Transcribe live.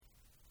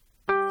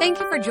Thank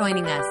you for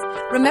joining us.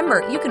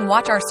 Remember, you can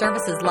watch our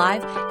services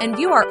live and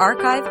view our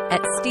archive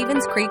at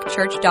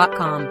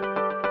StevensCreekChurch.com.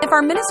 If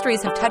our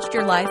ministries have touched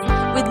your life,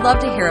 we'd love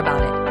to hear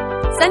about it.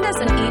 Send us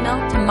an email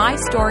to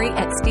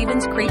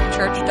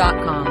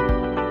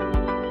mystory@StevensCreekChurch.com.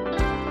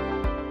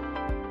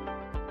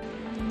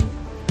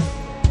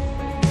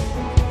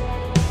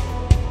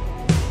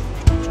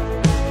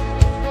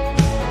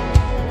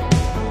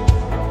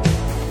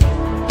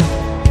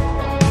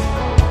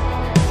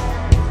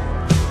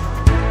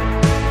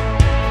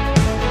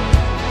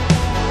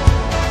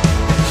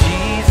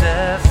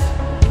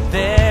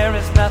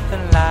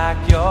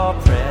 Your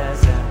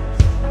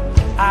presence,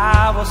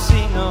 I will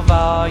sing of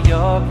all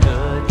your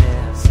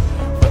goodness,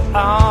 for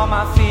all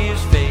my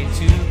fears fade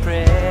to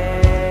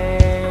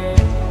praise.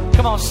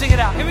 Come on, sing it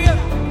out, here we go.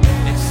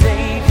 And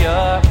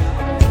Savior,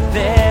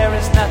 there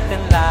is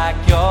nothing like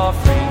your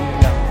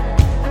freedom,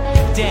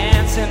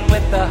 dancing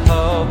with the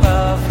hope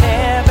of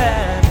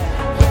heaven,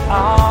 for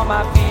all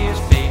my fears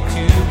fade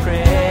to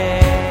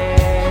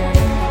praise.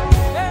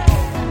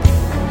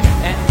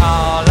 And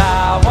all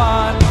I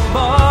want,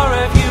 more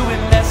of you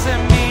and less of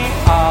me.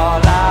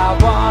 All I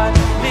want,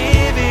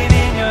 living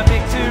in your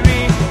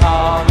victory.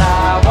 All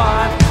I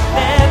want,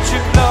 let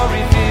your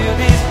glory fill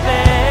this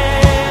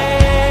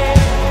place.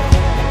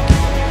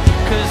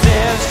 'Cause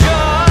there's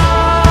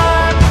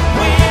joy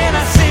when I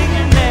sing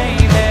your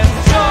name. There's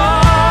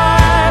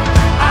joy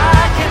I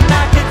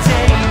cannot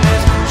contain.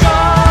 There's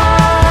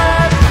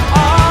joy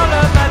all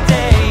of my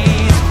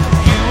days.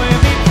 You will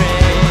be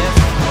praised.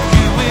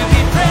 You will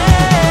be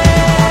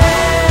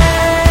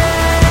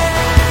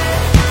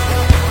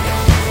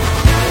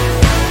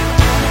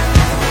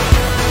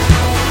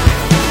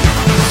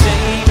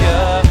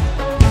Savior,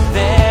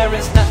 there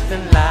is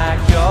nothing like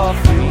your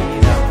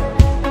freedom,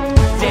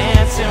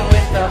 dancing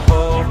with the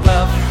hope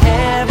of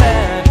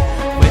heaven,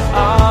 with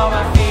all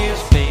my fears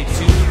fade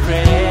to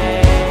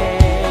praise.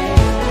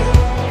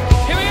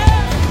 Here we go!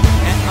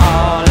 And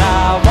all I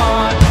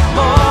want,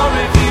 more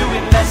of you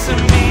and less of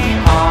me.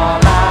 All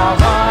I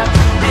want,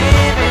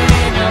 living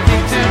in your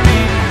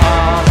victory.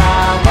 All I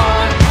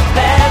want,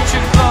 let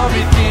your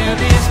glory fill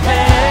this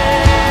place.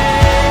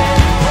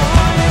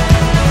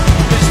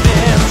 'Cause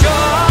there's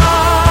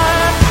joy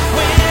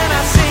when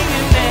I sing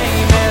your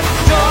name. There's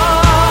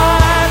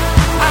joy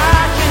I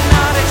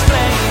cannot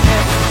explain.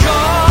 There's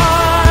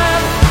joy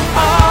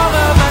all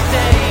of my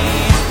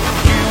days.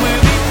 You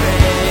will be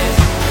praised.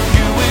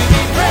 You will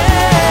be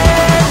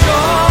praised.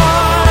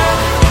 Joy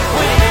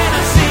when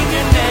I sing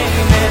your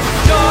name. There's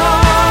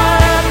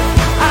joy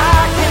I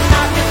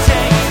cannot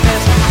contain.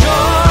 There's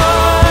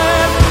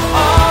joy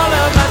all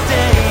of my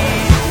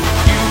days.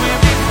 You will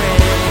be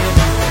praised.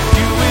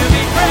 You will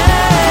be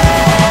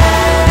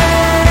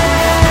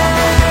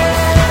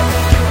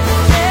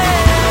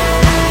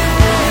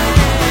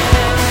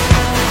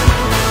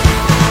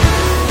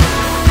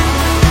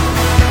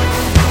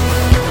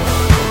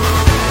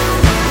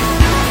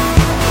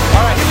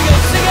All right, here we go,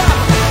 sing out.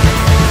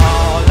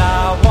 All I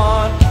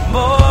want,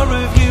 more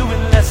of you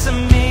and less of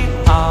me.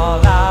 All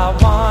I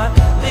want,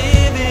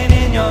 living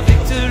in your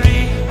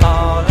victory.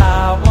 All I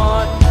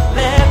want,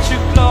 let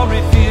your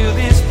glory fill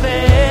this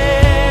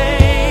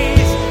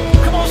place.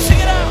 Come on, sing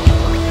it out.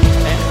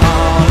 And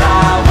all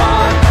I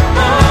want,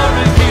 more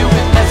of you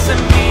and less of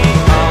me.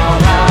 All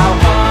I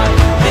want,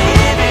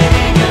 living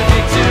in your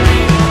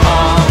victory.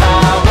 All I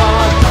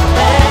want,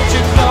 let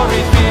your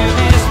glory fill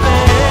this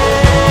place.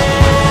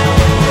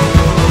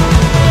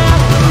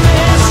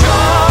 There's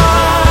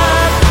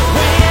joy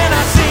when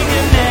I sing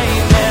your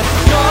name. There's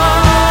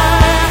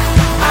joy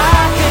I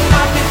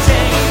cannot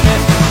contain.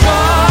 There's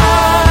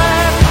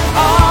joy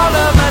all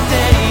of my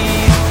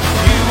days.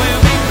 You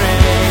will be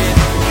praised.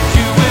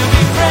 You will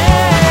be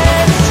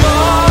praised.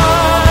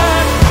 Joy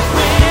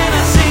when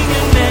I sing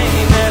your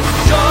name. There's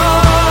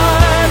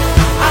joy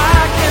I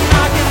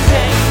cannot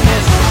contain.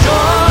 There's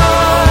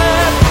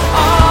joy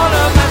all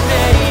of my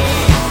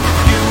days.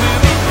 You will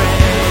be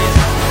praised.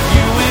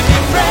 You will be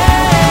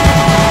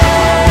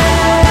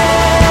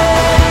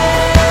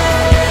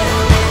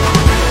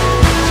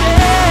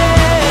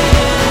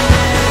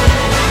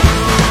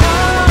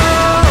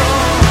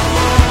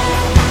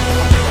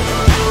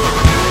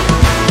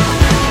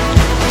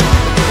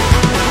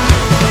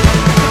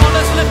Come on,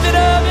 let's lift it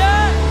up,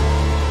 yeah.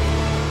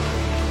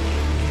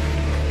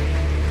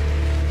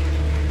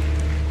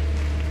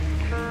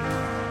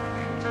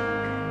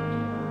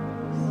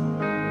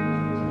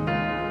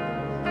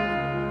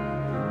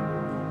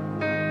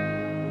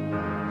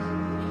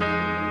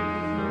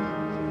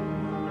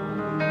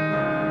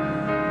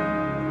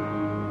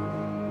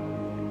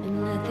 And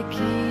let the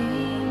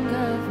King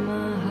of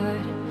my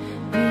heart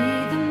be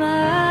the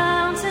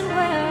mountain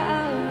where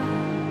I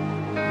run,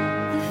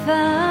 the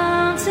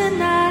fountain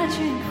I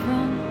drink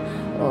from.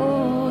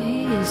 Oh, he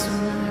is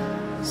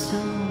my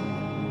song.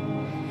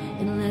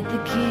 And let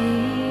the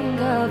King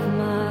of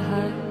my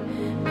heart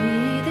be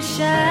the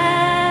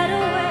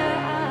shadow where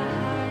I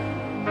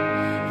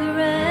hide, the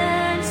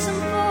ransom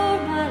for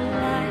my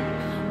life.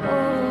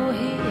 Oh,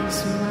 he is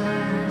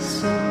my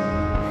soul.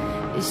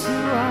 Is who I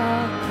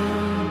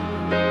pray.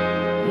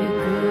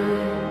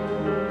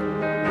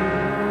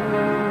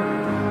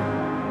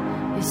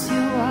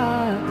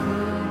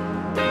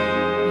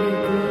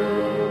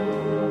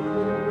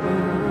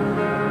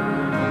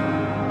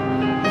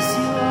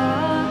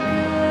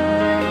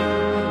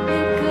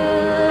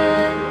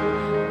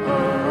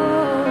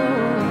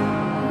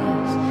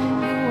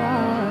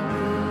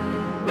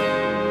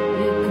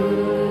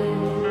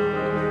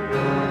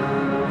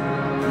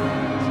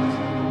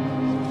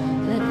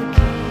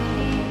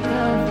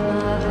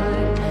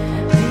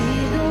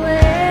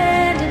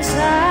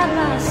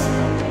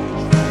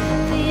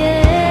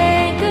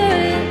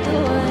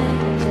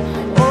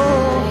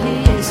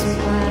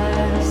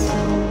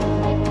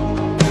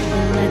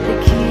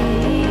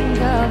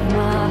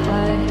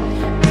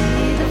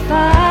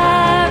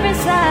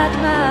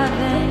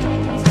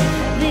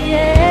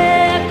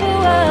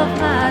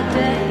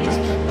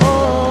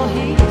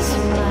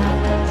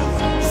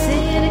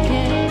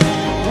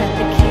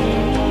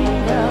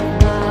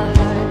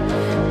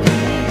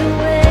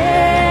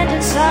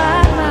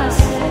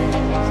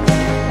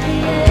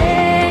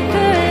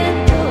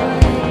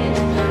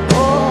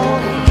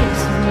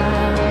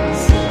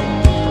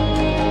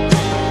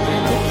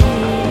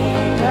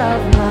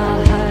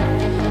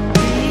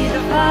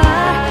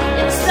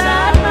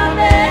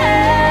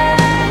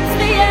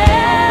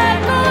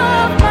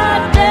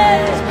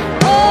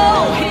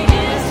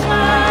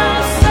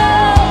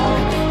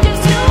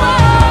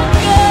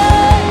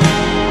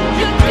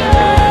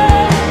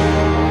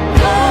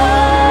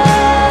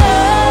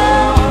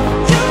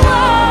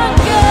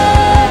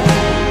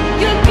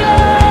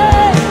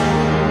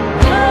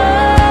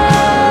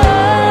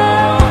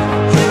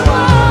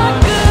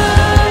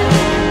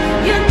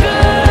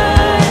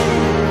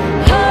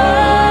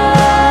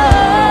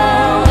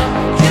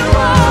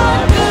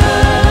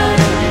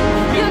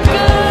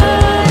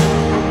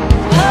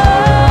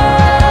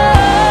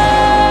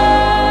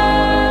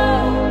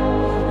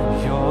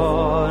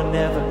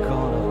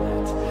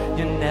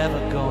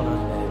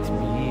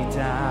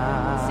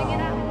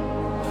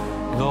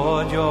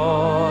 Lord,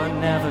 you're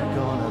never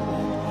gonna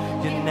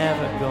let me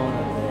down.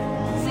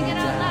 Sing it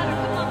out louder,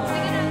 come on,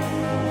 sing it out.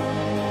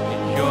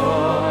 And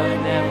you're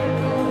never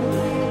gonna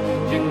let me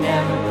down. You're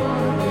never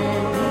gonna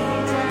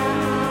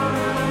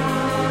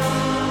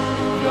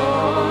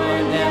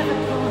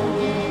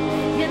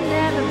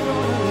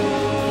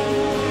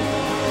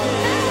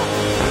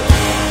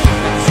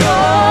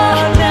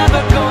You're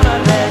never gonna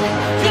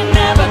You're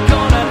never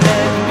gonna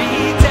let me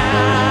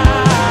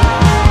down.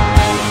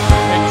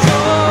 And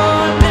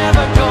you're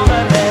never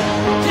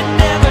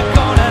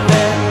gonna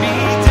let me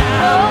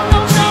down.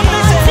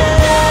 Jesus,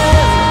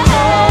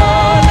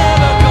 you're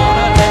never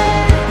gonna let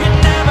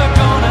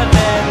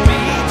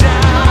me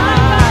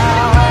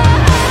down.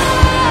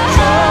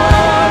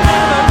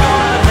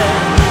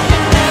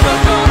 You're never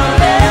gonna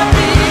let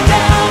me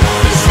down.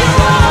 'Cause you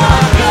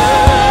are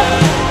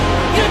good.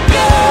 You're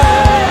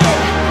good.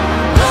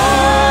 Oh,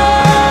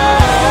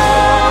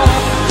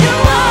 you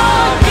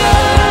are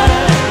good.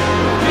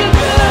 You're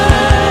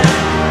good.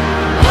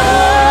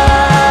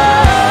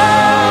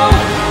 Oh,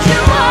 you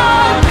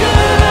are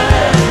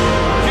good.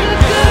 You're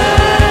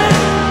good.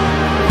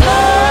 Oh,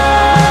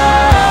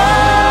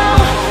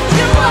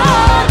 you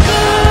are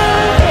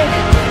good.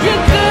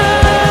 You're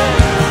good.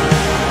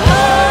 Oh,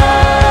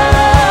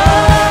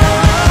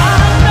 I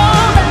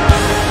know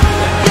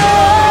that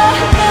you're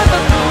never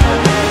gonna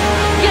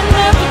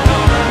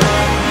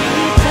let me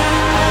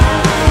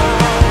down.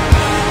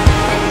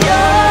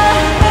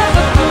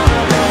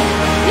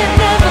 You're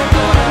never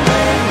gonna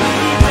let me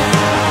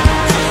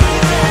down.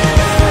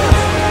 Jesus, you're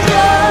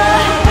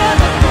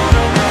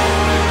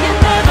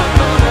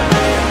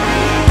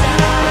never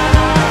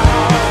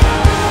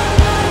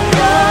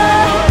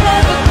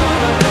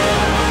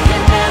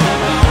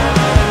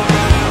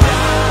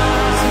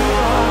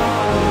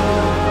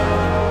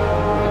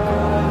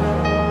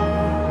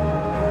gonna let me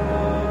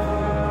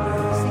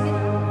Sing it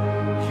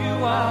out. You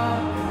are.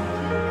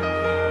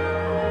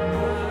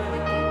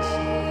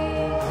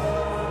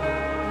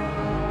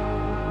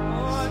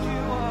 Lord,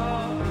 you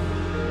are.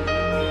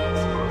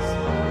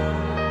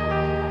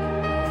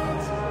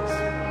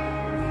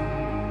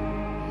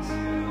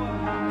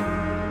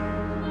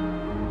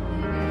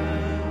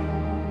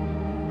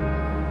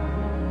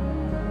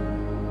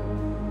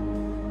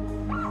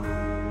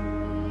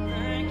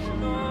 Thank you,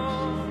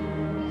 Lord.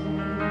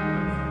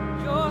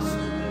 You're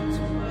so good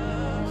to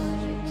us.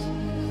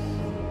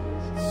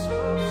 So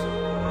good.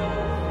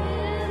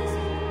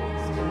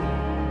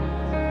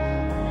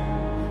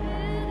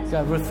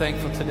 God, we're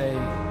thankful today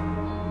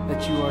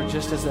that you are,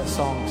 just as that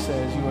song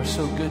says, you are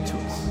so good to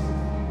us.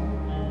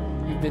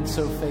 You've been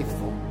so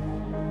faithful.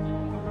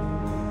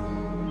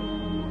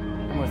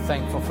 And we're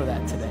thankful for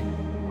that today.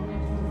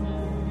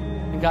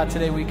 And God,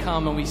 today we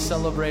come and we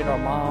celebrate our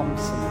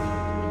moms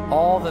and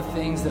all the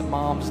things that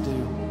moms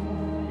do.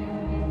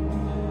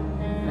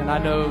 And I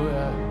know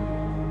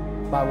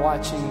by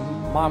watching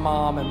my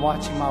mom and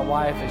watching my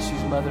wife as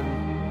she's mothered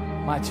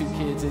my two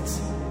kids,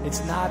 it's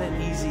not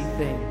an easy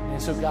thing.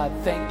 And so God,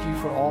 thank you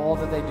for all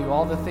that they do,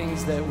 all the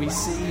things that we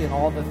see and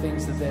all the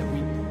things that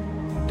we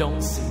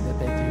don't see that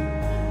they do.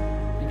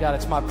 And God,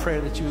 it's my prayer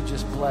that you would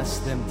just bless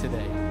them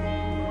today.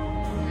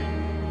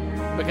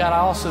 But God, I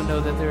also know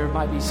that there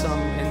might be some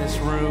in this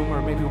room or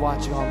maybe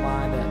watching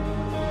online that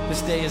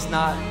this day is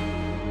not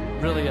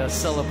really a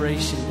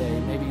celebration day.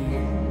 Maybe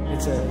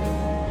it's a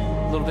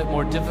little bit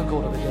more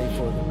difficult of a day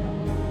for them.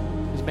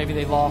 Because maybe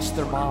they lost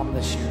their mom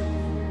this year.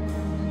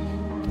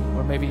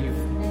 Or maybe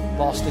you've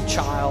lost a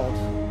child.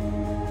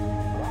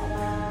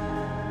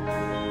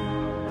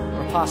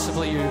 Or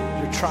possibly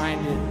you're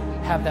trying to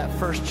have that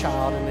first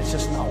child and it's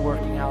just not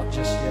working out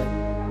just yet.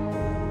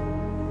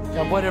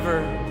 God, whatever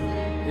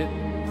it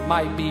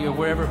might be or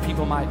wherever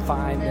people might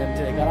find them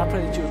today, God, I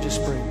pray that you'll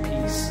just bring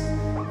peace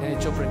and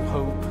that you'll bring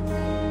hope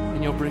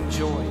and you'll bring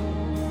joy.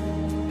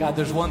 God,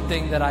 there's one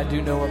thing that I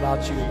do know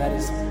about you, and that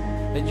is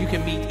that you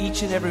can meet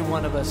each and every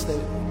one of us, that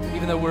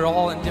even though we're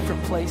all in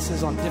different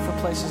places, on different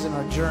places in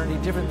our journey,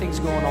 different things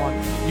going on,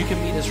 you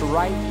can meet us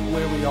right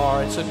where we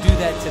are. And so do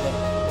that today.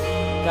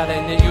 God,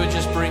 and that you would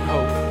just bring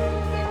hope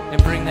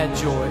and bring that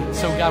joy.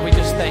 So God, we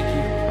just thank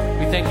you.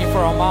 We thank you for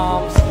our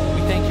moms.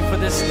 We thank you for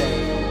this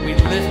day. We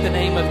lift the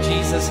name of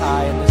Jesus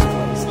high in this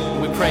place.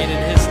 We pray it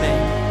in his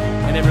name.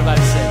 And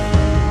everybody said,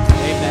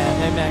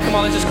 amen, amen. Come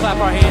on, let's just clap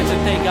our hands and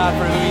thank God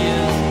for who he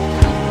is.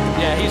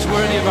 Yeah, he's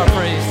worthy of our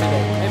praise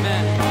today.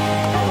 Amen.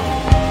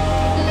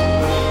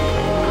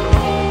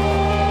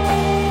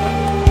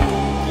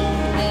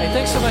 Hey,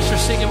 thanks so much for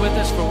singing with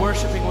us, for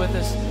worshiping with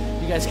us.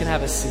 You guys can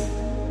have a seat.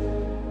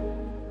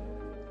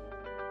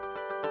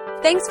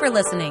 Thanks for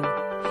listening.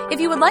 If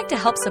you would like to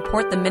help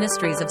support the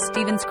ministries of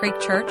Stevens Creek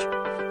Church,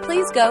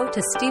 please go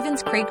to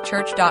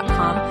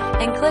StevensCreekChurch.com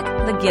and click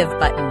the Give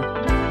button.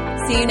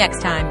 See you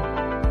next time.